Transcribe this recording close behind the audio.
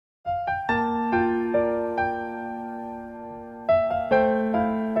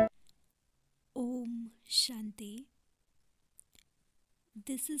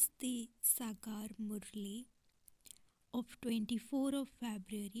This is the Sakar Murli of 24 of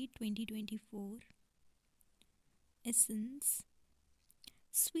February 2024. Essence.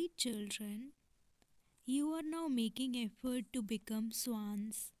 Sweet children, you are now making effort to become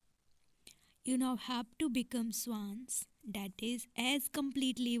swans. You now have to become swans, that is as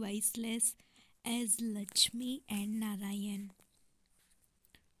completely voiceless as Lakshmi and Narayan.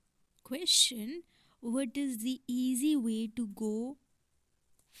 Question. What is the easy way to go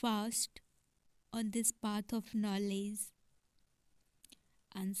fast on this path of knowledge?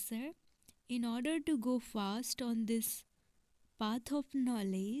 Answer. In order to go fast on this path of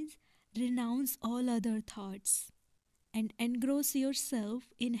knowledge, renounce all other thoughts and engross yourself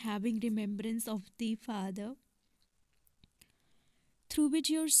in having remembrance of the Father, through which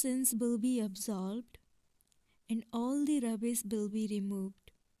your sins will be absolved and all the rubbish will be removed.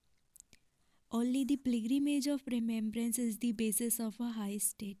 Only the pilgrimage of remembrance is the basis of a high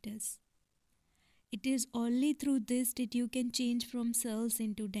status. It is only through this that you can change from cells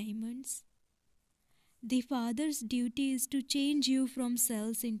into diamonds. The Father's duty is to change you from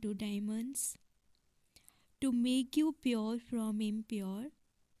cells into diamonds, to make you pure from impure.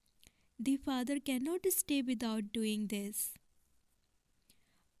 The Father cannot stay without doing this.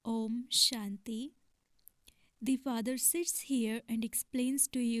 Om Shanti. The Father sits here and explains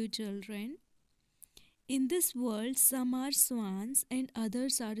to you, children. In this world, some are swans and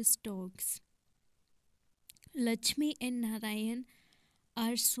others are storks. Lakshmi and Narayan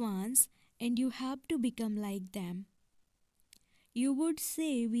are swans, and you have to become like them. You would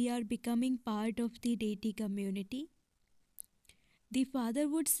say we are becoming part of the deity community. The Father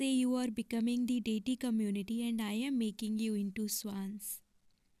would say you are becoming the deity community and I am making you into swans.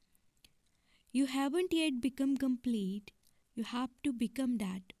 You haven't yet become complete. You have to become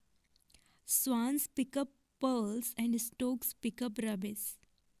that. Swans pick up pearls and storks pick up rubbish.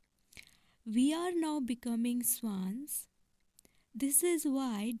 We are now becoming swans. This is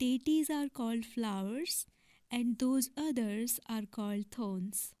why deities are called flowers and those others are called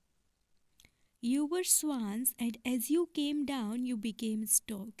thorns. You were swans, and as you came down, you became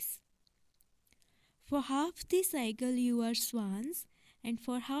storks. For half the cycle, you are swans, and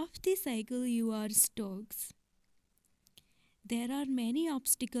for half the cycle, you are storks. There are many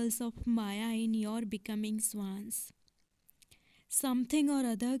obstacles of Maya in your becoming swans. Something or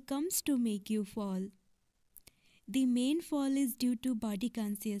other comes to make you fall. The main fall is due to body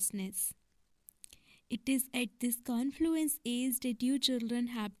consciousness. It is at this confluence age that you children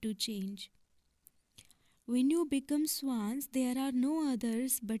have to change. When you become swans, there are no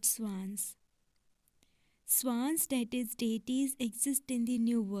others but swans. Swans, that is deities, exist in the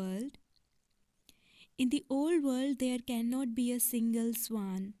new world. In the old world, there cannot be a single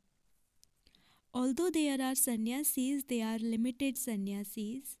swan. Although there are sannyasis, they are limited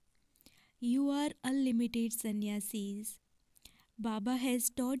sannyasis. You are unlimited sannyasis. Baba has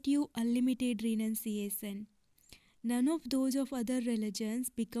taught you unlimited renunciation. None of those of other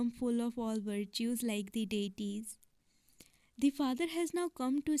religions become full of all virtues like the deities. The Father has now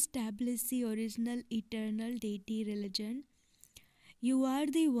come to establish the original eternal deity religion. You are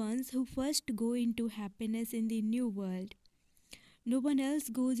the ones who first go into happiness in the new world. No one else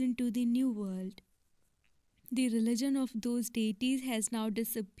goes into the new world. The religion of those deities has now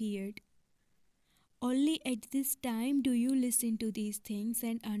disappeared. Only at this time do you listen to these things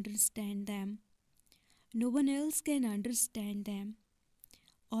and understand them. No one else can understand them.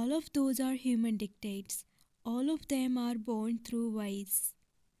 All of those are human dictates. All of them are born through vice.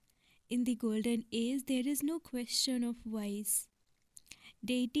 In the golden age, there is no question of vice.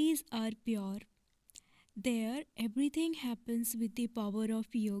 Deities are pure. There, everything happens with the power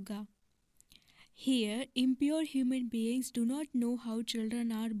of yoga. Here, impure human beings do not know how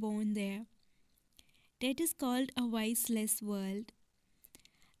children are born there. That is called a viceless world.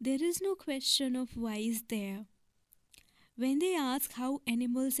 There is no question of vice there. When they ask how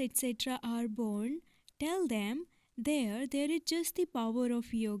animals etc. are born, tell them there is just the power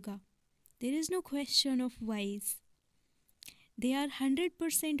of yoga. There is no question of vice. They are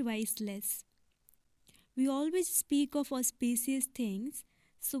 100% viceless. We always speak of auspicious things,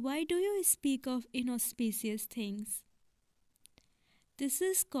 so why do you speak of inauspicious things? This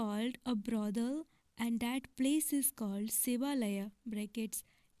is called a brothel, and that place is called Sivalaya, brackets,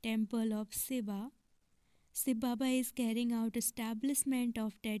 temple of Shiva. Shiv Baba is carrying out establishment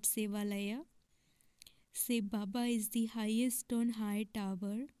of that Sivalaya. Shiv Baba is the highest on high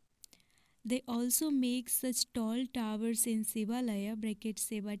tower. They also make such tall towers in Sivalaya, bracket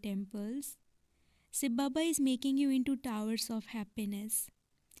Shiva temples. Shiv Baba is making you into towers of happiness.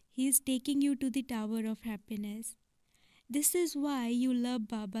 He is taking you to the tower of happiness. This is why you love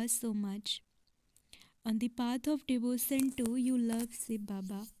Baba so much. On the path of devotion too, you love Shiv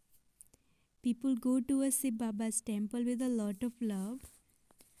Baba. People go to a Shiv Baba's temple with a lot of love,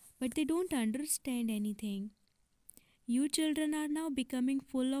 but they don't understand anything. You children are now becoming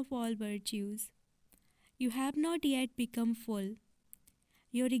full of all virtues. You have not yet become full.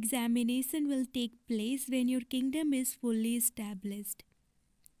 Your examination will take place when your kingdom is fully established.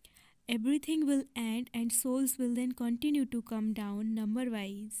 Everything will end and souls will then continue to come down number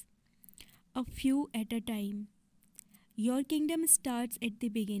wise, a few at a time. Your kingdom starts at the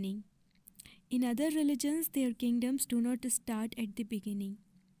beginning. In other religions, their kingdoms do not start at the beginning.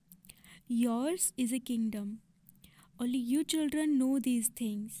 Yours is a kingdom. Only you children know these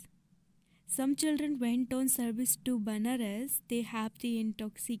things. Some children went on service to Banaras. They have the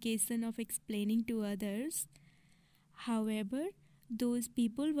intoxication of explaining to others. However, those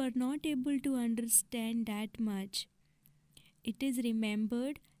people were not able to understand that much. It is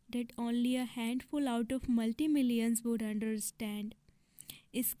remembered that only a handful out of multi-millions would understand.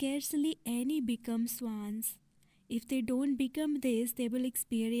 Scarcely any become swans. If they don't become this, they will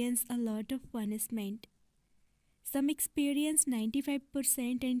experience a lot of punishment. Some experience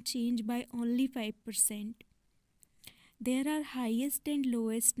 95% and change by only 5%. There are highest and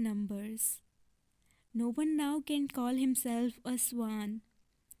lowest numbers. No one now can call himself a swan.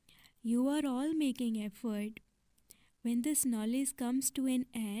 You are all making effort. When this knowledge comes to an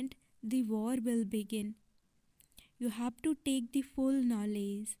end, the war will begin. You have to take the full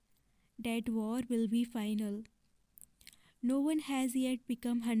knowledge. That war will be final. No one has yet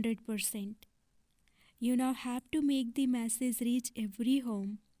become 100%. You now have to make the message reach every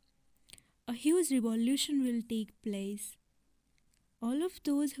home. A huge revolution will take place. All of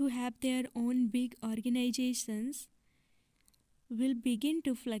those who have their own big organizations will begin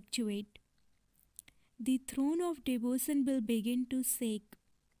to fluctuate. The throne of devotion will begin to shake.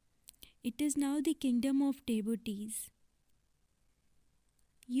 It is now the kingdom of devotees.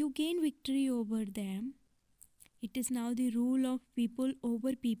 You gain victory over them. It is now the rule of people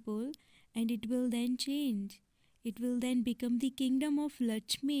over people, and it will then change. It will then become the kingdom of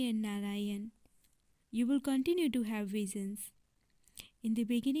Lakshmi and Narayan. You will continue to have visions. In the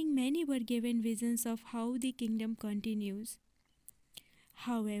beginning, many were given visions of how the kingdom continues.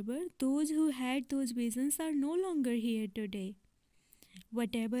 However, those who had those visions are no longer here today.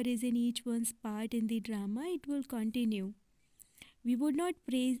 Whatever is in each one's part in the drama, it will continue. We would not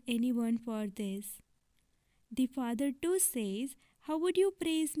praise anyone for this. The Father too says, "How would you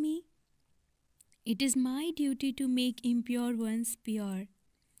praise me? It is my duty to make impure ones pure.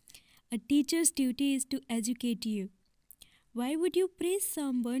 A teacher's duty is to educate you. Why would you praise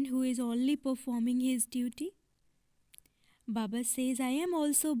someone who is only performing his duty?" Baba says, "I am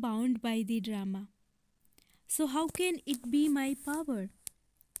also bound by the drama. So how can it be my power?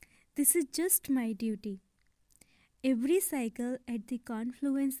 This is just my duty. Every cycle at the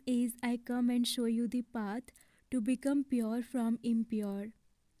confluence is I come and show you the path to become pure from impure.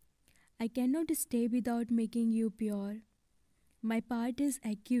 I cannot stay without making you pure. My part is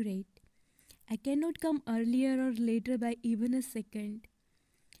accurate. I cannot come earlier or later by even a second.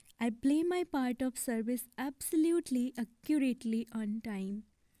 I play my part of service absolutely accurately on time.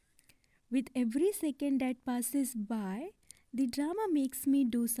 With every second that passes by, the drama makes me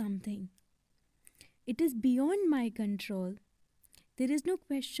do something. It is beyond my control. There is no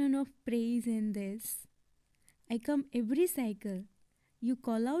question of praise in this. I come every cycle. You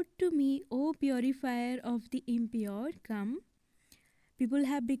call out to me, O purifier of the impure, come. People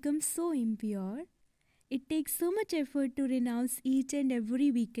have become so impure. It takes so much effort to renounce each and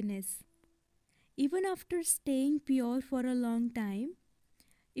every weakness. Even after staying pure for a long time,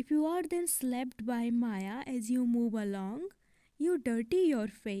 if you are then slapped by Maya as you move along, you dirty your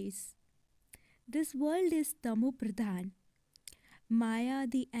face. This world is Tamu Pradhan. Maya,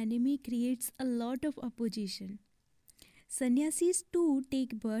 the enemy, creates a lot of opposition. Sannyasis too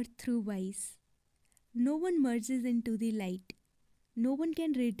take birth through vice. No one merges into the light. No one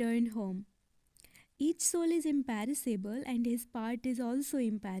can return home. Each soul is imperishable and his part is also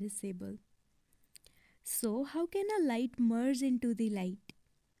imperishable. So, how can a light merge into the light?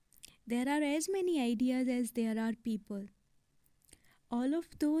 There are as many ideas as there are people. All of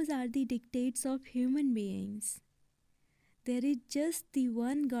those are the dictates of human beings. There is just the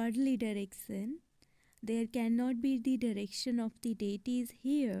one godly direction. There cannot be the direction of the deities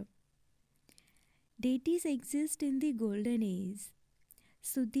here. Deities exist in the golden age.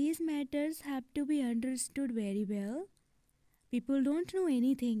 So these matters have to be understood very well. People don't know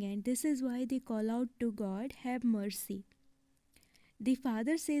anything, and this is why they call out to God, "Have mercy." The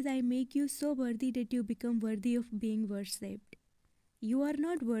Father says, I make you so worthy that you become worthy of being worshipped. You are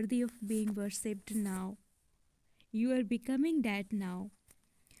not worthy of being worshipped now. You are becoming that now.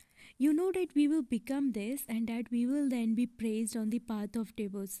 You know that we will become this and that we will then be praised on the path of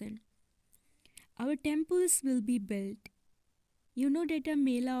devotion. Our temples will be built. You know that a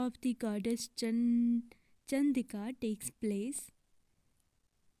Mela of the goddess Chandika takes place.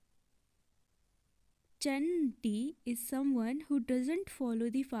 Chandi is someone who doesn't follow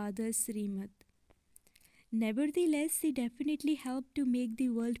the father's Srimad. Nevertheless, she definitely helped to make the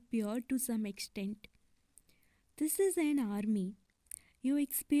world pure to some extent. This is an army. You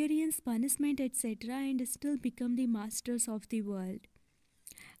experience punishment, etc., and still become the masters of the world.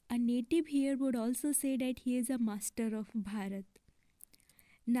 A native here would also say that he is a master of Bharat.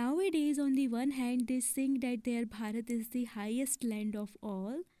 Nowadays, on the one hand, they sing that their Bharat is the highest land of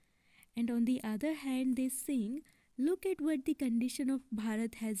all, and on the other hand, they sing, look at what the condition of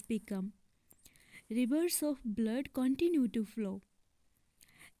Bharat has become. Rivers of blood continue to flow.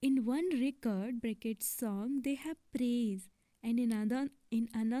 In one record bracket song, they have praise, and in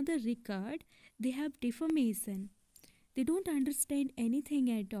another record, they have defamation. They don't understand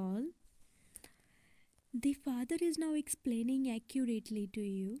anything at all. The Father is now explaining accurately to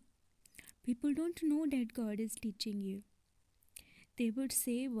you. People don't know that God is teaching you. They would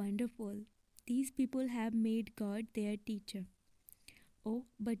say, wonderful. These people have made God their teacher. Oh,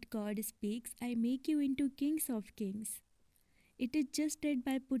 but God speaks, I make you into kings of kings. It is just that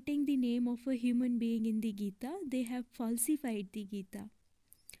by putting the name of a human being in the Gita, they have falsified the Gita.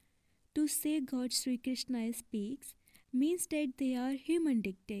 To say God Sri Krishna speaks means that they are human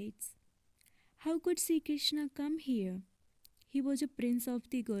dictates. How could Sri Krishna come here? He was a prince of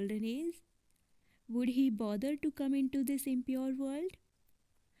the golden age. Would he bother to come into this impure world?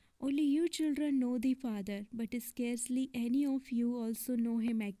 Only you children know the Father, but scarcely any of you also know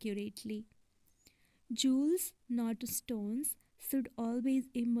him accurately. Jewels, not stones, should always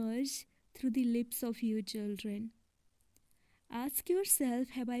emerge through the lips of you children. Ask yourself,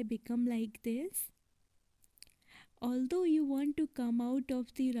 have I become like this? Although you want to come out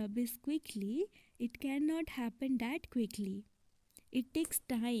of the rubbish quickly, it cannot happen that quickly. It takes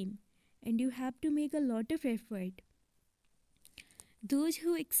time and you have to make a lot of effort. Those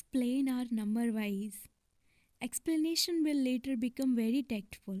who explain are number wise. Explanation will later become very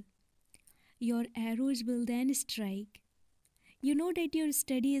tactful. Your arrows will then strike. You know that your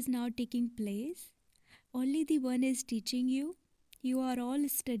study is now taking place. Only the one is teaching you. You are all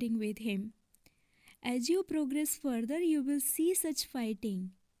studying with him. As you progress further, you will see such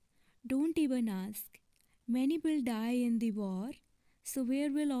fighting. Don't even ask. Many will die in the war. So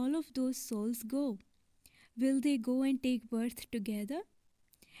where will all of those souls go? Will they go and take birth together?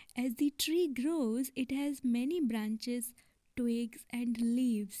 As the tree grows, it has many branches, twigs, and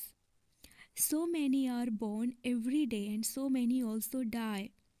leaves. So many are born every day, and so many also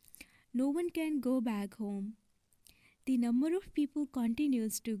die. No one can go back home. The number of people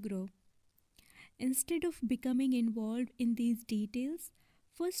continues to grow. Instead of becoming involved in these details,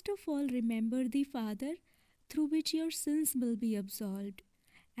 first of all remember the Father through which your sins will be absolved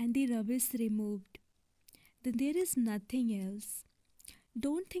and the rubbish removed. Then there is nothing else.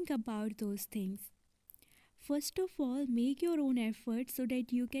 Don't think about those things. First of all, make your own effort so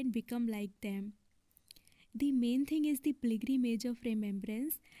that you can become like them. The main thing is the pilgrimage of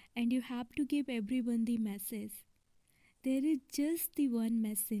remembrance, and you have to give everyone the message. There is just the one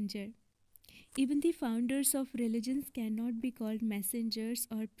messenger. Even the founders of religions cannot be called messengers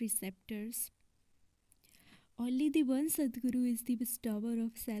or preceptors. Only the one Sadguru is the bestower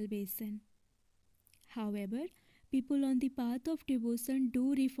of salvation. However, people on the path of devotion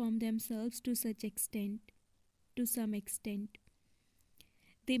do reform themselves to some extent.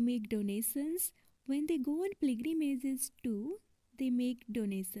 They make donations. When they go on pilgrimages too, they make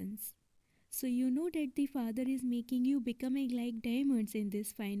donations. So you know that the Father is making you becoming like diamonds in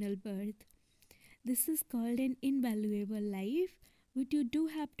this final birth. This is called an invaluable life, but you do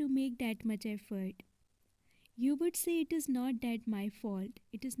have to make that much effort. You would say it is not that my fault.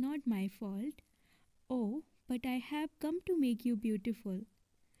 It is not my fault. Oh, but I have come to make you beautiful.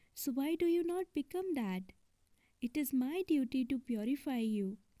 So why do you not become that? It is my duty to purify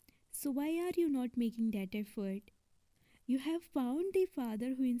you. So why are you not making that effort? You have found the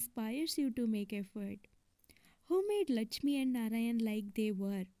Father who inspires you to make effort. Who made Lakshmi and Narayan like they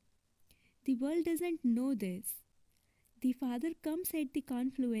were? The world doesn't know this. The Father comes at the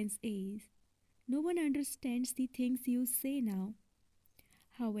confluence age. No one understands the things you say now.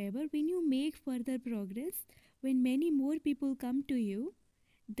 However, when you make further progress, when many more people come to you,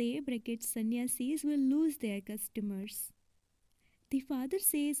 they, sannyasis, will lose their customers. The Father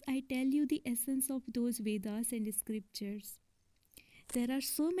says, I tell you the essence of those Vedas and scriptures. There are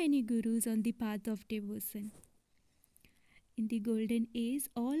so many gurus on the path of devotion. In the golden age,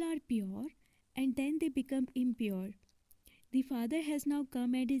 all are pure and then they become impure. The Father has now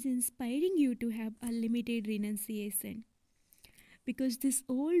come and is inspiring you to have unlimited renunciation because this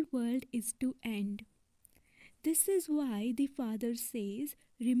old world is to end. This is why the Father says,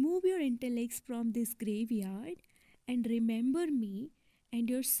 remove your intellects from this graveyard and remember me, and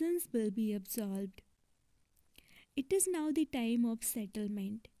your sins will be absolved. It is now the time of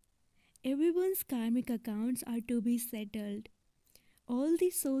settlement. Everyone's karmic accounts are to be settled. All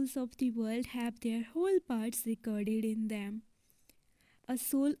the souls of the world have their whole parts recorded in them. A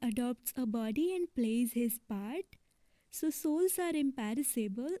soul adopts a body and plays his part. So souls are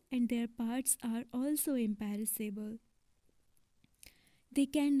imperishable and their parts are also imperishable. They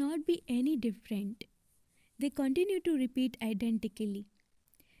cannot be any different. They continue to repeat identically.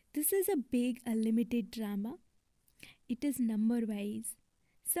 This is a big unlimited drama. It is number wise.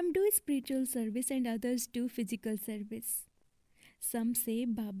 Some do spiritual service and others do physical service. Some say,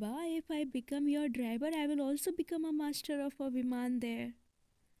 Baba, if I become your driver, I will also become a master of a Viman there.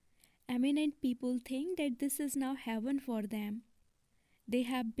 Eminent people think that this is now heaven for them. They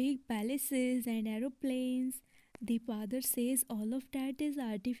have big palaces and aeroplanes. The Father says all of that is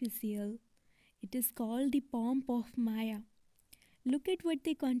artificial. It is called the pomp of Maya. Look at what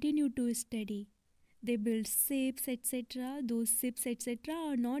they continue to study. They build ships, etc. Those ships, etc.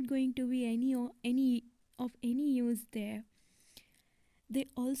 are not going to be any of any use there. They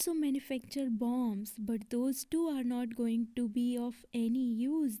also manufacture bombs, but those too are not going to be of any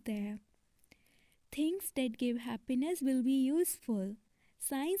use there. Things that give happiness will be useful.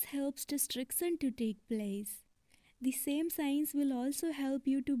 Science helps destruction to take place. The same science will also help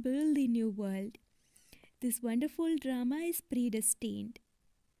you to build the new world. This wonderful drama is predestined.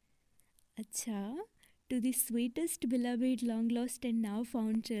 Acha, to the sweetest, beloved, long lost, and now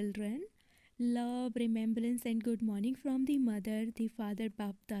found children, love, remembrance, and good morning from the mother, the father,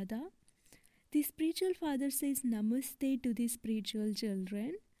 Bap Dada. The spiritual father says Namaste to the spiritual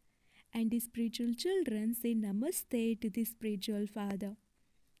children, and the spiritual children say Namaste to the spiritual father.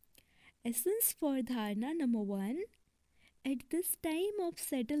 Essence for dharana number 1. At this time of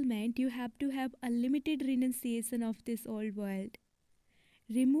settlement, you have to have unlimited renunciation of this old world.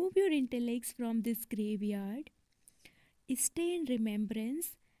 Remove your intellects from this graveyard. Stay in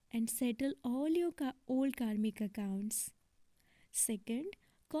remembrance and settle all your old karmic accounts. Second,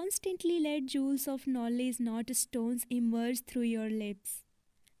 constantly let jewels of knowledge, not stones, emerge through your lips.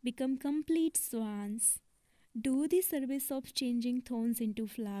 Become complete swans. Do the service of changing thorns into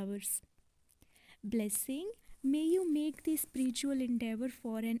flowers. Blessing, may you make the spiritual endeavor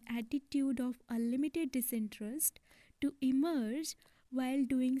for an attitude of unlimited disinterest to emerge while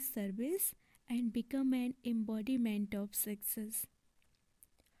doing service and become an embodiment of success.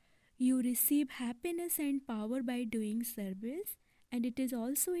 You receive happiness and power by doing service, and it is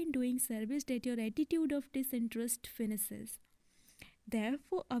also in doing service that your attitude of disinterest finishes.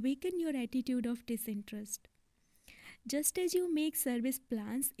 Therefore, awaken your attitude of disinterest. Just as you make service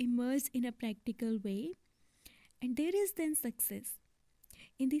plans emerge in a practical way, and there is then success.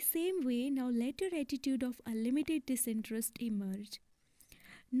 In the same way, now let your attitude of unlimited disinterest emerge.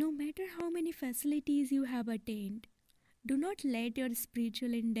 No matter how many facilities you have attained, do not let your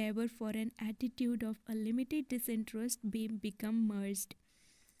spiritual endeavor for an attitude of unlimited disinterest become merged.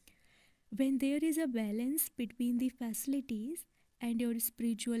 When there is a balance between the facilities and your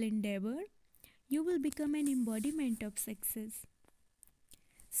spiritual endeavor, you will become an embodiment of success.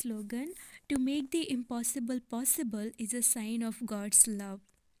 Slogan, to make the impossible possible is a sign of God's love.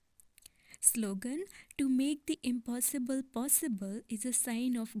 Slogan, to make the impossible possible is a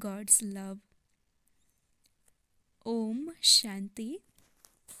sign of God's love. Om Shanti.